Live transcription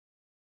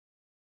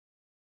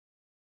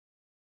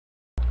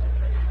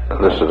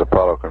This is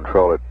Apollo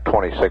Control at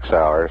 26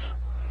 hours.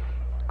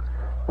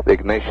 The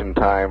ignition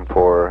time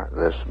for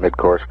this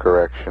mid-course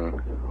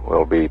correction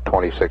will be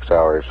 26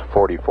 hours,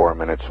 44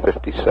 minutes,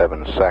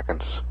 57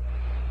 seconds,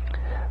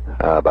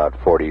 about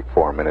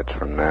 44 minutes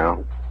from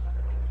now.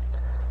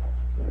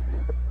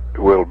 It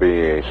will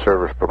be a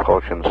service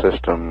propulsion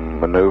system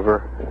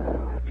maneuver.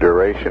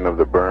 Duration of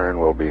the burn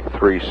will be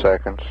 3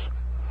 seconds.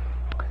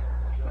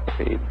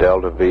 The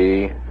delta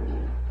V,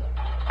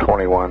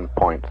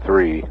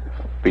 21.3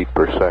 feet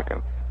per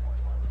second.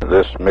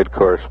 This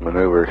mid-course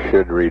maneuver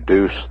should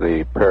reduce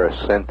the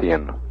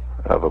pericynthion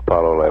of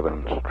Apollo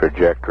 11's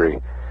trajectory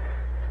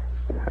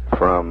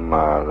from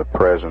the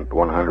present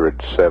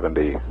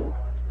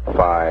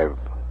 175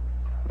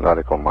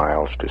 nautical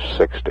miles to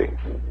 60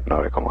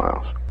 nautical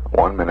miles.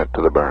 1 minute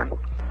to the burn.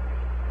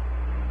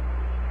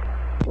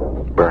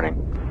 Burning.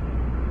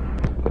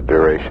 The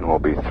duration will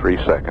be 3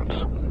 seconds.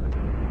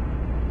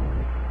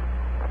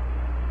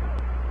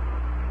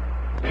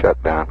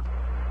 Shut down.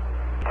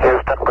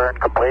 Houston, burn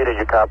complete. Are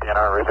you copying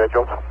our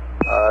residuals?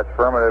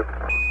 Affirmative.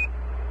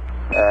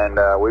 And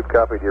we've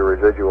copied your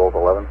residuals,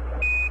 11.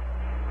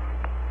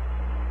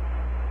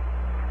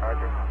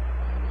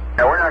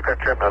 Yeah, we're not going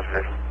to trim those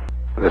residuals.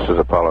 This is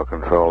Apollo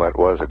Control. That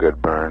was a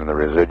good burn. The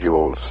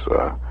residuals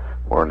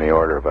were in the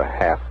order of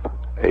a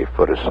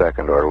foot a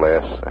second or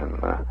less and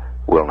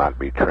will not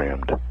be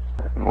trimmed.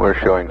 And we're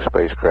showing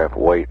spacecraft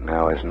weight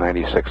now as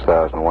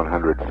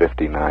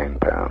 96,159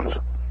 pounds.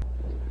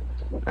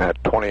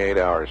 At 28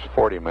 hours,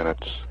 40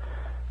 minutes,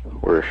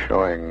 we're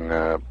showing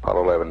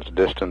Apollo 11's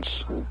distance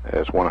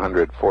as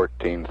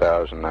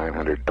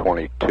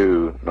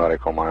 114,922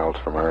 nautical miles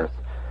from Earth,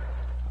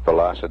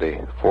 velocity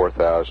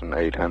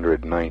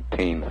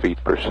 4,819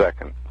 feet per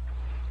second.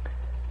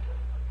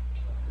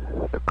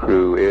 The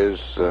crew is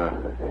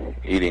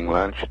eating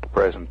lunch at the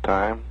present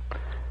time,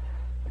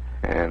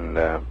 and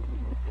it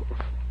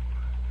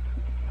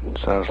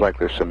sounds like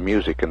there's some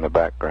music in the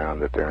background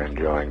that they're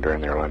enjoying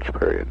during their lunch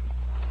period.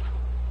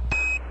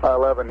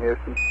 11,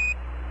 Houston.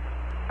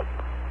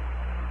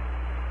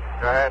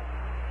 Go ahead.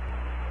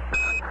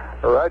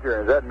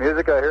 Roger, is that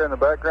music I hear in the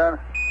background?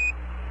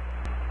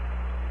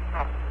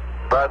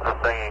 Buzz is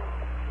singing.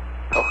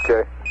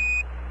 Okay.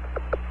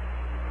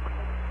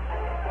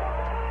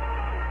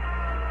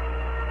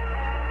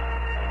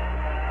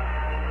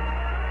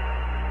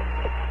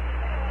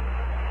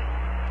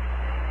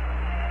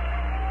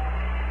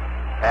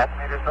 Ask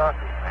me to talk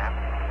to you, man.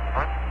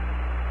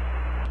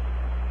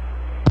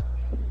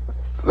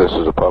 This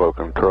is Apollo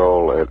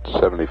Control at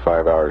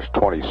 75 hours,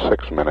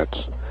 26 minutes.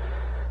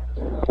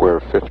 We're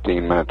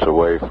 15 minutes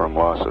away from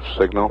loss of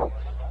signal.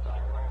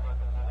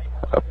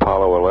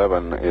 Apollo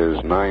 11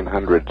 is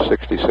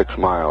 966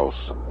 miles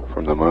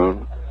from the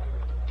moon.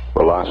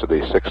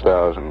 Velocity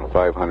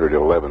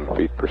 6,511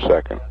 feet per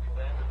second.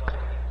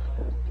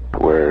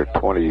 We're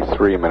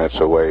 23 minutes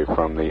away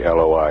from the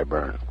LOI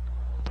burn.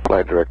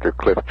 Flight Director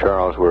Cliff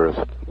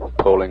Charlesworth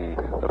polling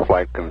the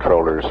flight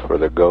controllers for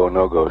the go,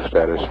 no-go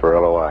status for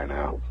LOI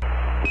now.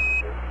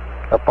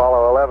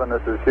 Apollo 11,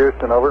 this is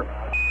Houston, over.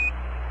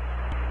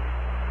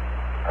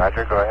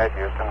 Roger, go ahead,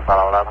 Houston.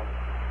 Apollo 11.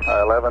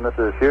 11, this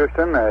is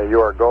Houston. You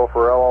are go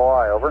for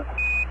LOI, over.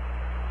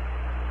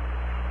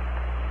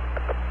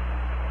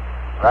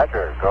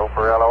 Roger, go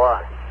for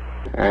LOI.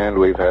 And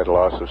we've had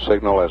loss of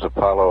signal as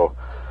Apollo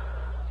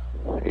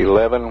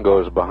 11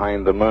 goes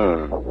behind the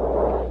moon.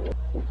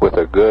 With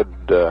a good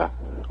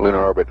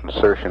lunar orbit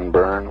insertion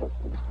burn,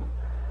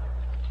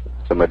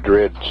 the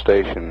Madrid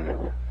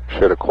station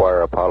should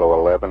acquire Apollo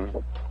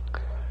 11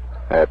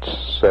 at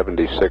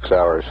 76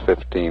 hours,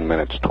 15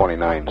 minutes,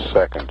 29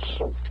 seconds.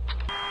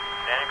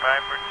 Standing by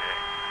for J.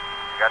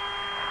 Got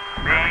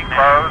B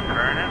closed.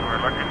 Burning,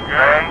 we're looking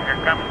good. Here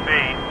comes B.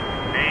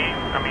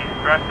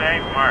 Thrust A,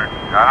 mark.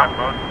 Got them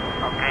both.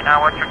 Okay, now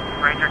what's your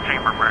Ranger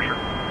chamber pressure?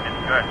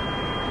 It's good.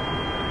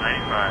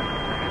 95.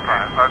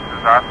 95. Flux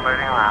is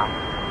oscillating around.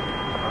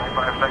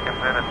 25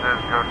 seconds in, it says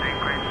go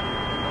decrease.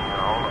 I'm going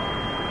to hold on.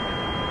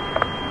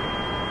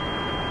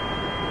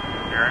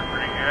 Steering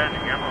pretty good. The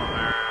gimbals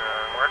are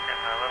working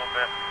a little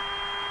bit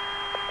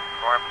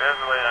more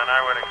busily than I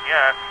would have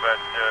guessed,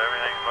 but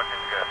everything's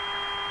looking good.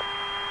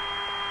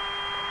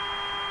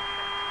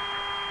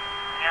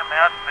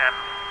 EMS and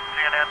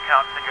CNN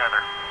count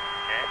together.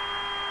 Okay.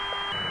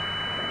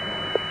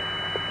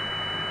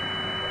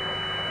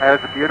 That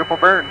was a beautiful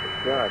burn.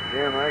 God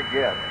damn, I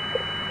guess.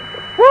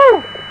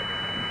 Woo!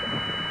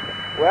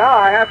 Well,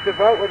 I have to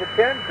vote with the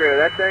 10 crew.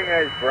 That thing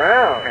is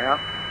brown. Yeah.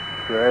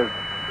 Sure is.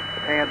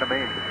 Tan to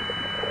me.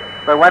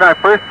 But when I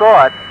first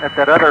saw it at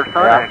that other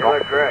sun angle, it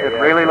looked great. It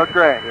really looked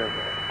great. Yeah.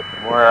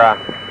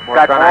 More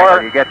Got sun more-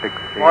 angle, you get to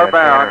more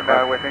bound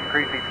with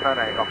increasing sun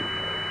angle.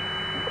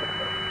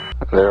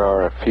 There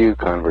are a few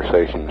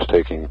conversations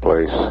taking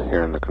place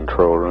here in the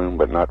control room,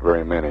 but not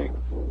very many.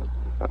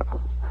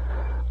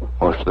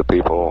 Most of the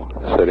people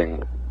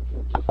sitting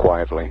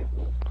quietly,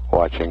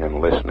 watching and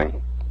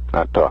listening,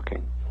 not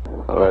talking.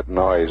 That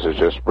noise is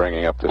just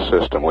bringing up the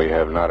system. We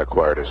have not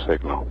acquired a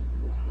signal.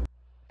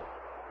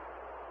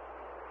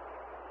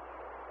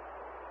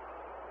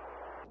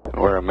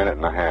 a minute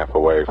and a half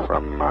away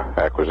from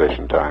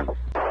acquisition time.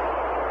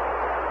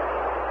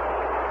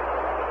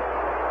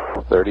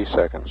 30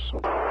 seconds.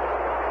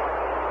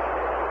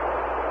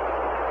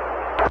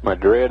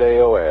 Madrid,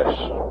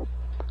 AOS.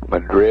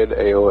 Madrid,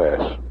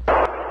 AOS.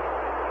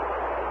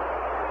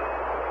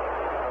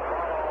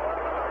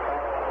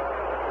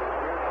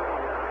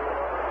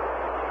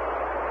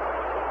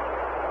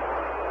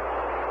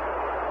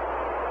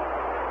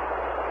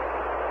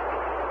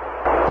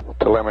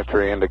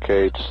 Telemetry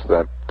indicates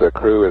that the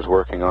crew is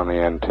working on the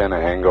antenna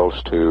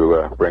angles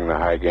to bring the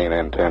high gain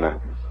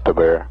antenna to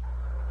bear.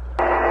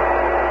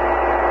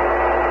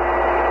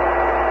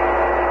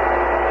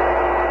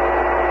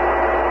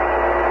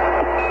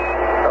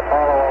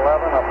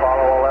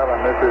 Apollo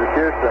 11, this is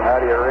Houston. How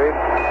do you read?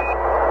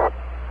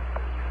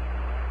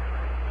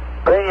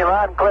 Reading you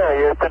loud and clear,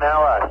 Houston.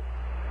 How are you?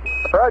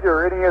 Roger,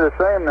 reading you the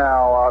same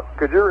now.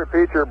 Could you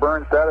repeat your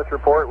burn status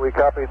report? We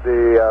copied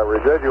the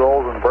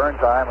residuals and burn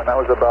time, and that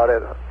was about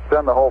it.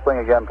 Send the whole thing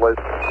again, please.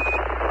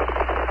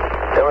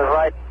 It was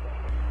right.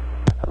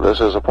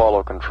 This is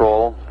Apollo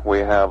Control. We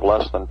have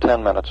less than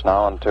 10 minutes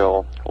now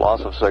until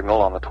loss of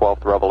signal on the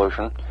 12th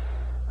revolution.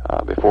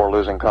 Before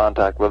losing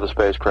contact with the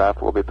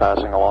spacecraft, we'll be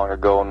passing along a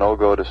go,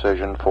 no-go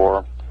decision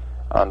for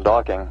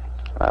undocking.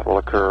 That will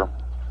occur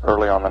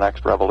early on the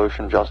next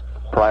revolution, just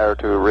prior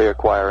to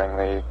reacquiring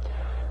the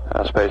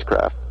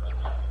spacecraft.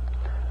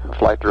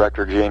 Flight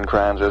Director Gene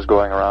Kranz is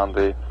going around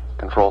the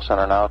control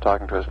center now,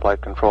 talking to his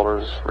flight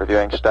controllers,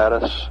 reviewing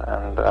status,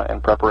 and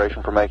in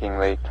preparation for making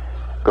the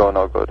go,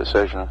 no-go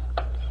decision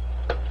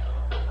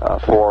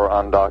for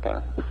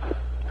undocking.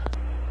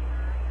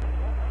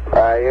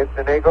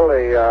 Houston Eagle,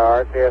 the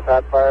RCS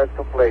hot fire is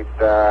complete.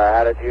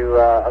 How did you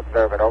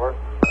observe it? Over.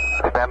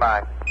 Stand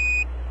by.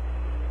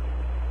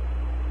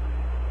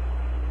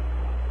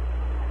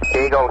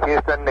 Eagle,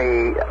 Houston,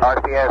 the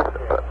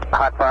RCS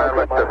hot fire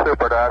looks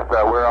super to us.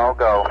 We're all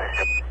go.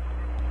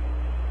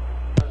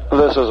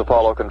 This is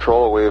Apollo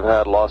Control. We've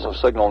had loss of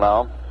signal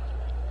now.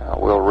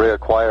 We'll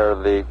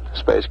reacquire the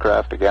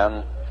spacecraft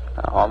again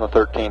on the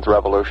 13th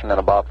revolution in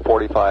about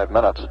 45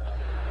 minutes.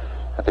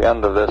 At the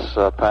end of this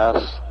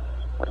pass,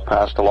 we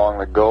passed along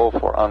the go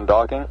for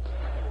undocking.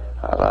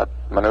 That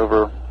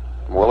maneuver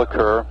will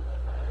occur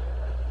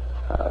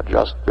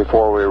just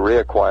before we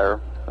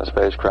reacquire the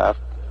spacecraft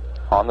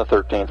on the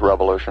 13th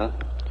revolution,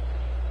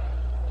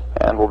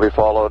 and will be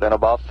followed in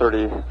about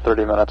 30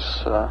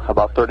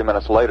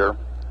 minutes later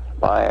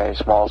by a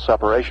small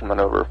separation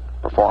maneuver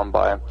performed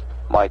by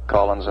Mike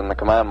Collins in the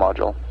command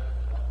module.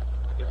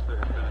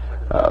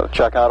 The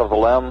checkout of the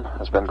LEM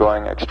has been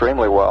going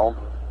extremely well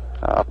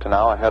up to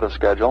now, ahead of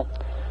schedule,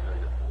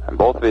 and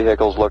both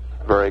vehicles look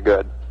very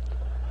good.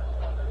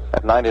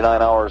 At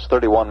 99 hours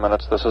 31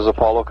 minutes, this is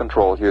Apollo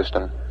Control,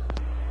 Houston.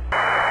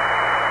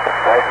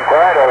 Nice and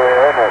quiet over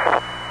here, isn't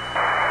it?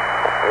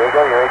 Here you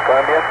go, you're in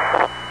Columbia.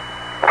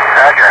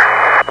 Roger.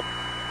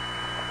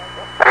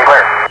 Be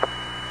clear.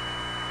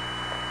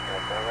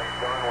 Everything's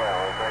going well.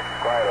 It's nice and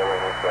quiet over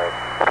this side.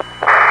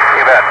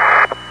 You bet.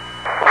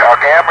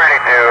 Okay, I'm ready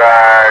to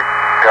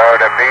go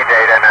to B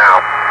data now.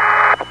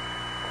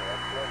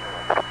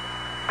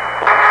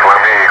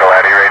 Columbia Eagle,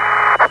 how do you read?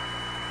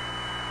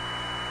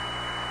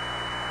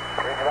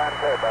 Bring it on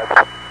clear,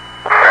 bud.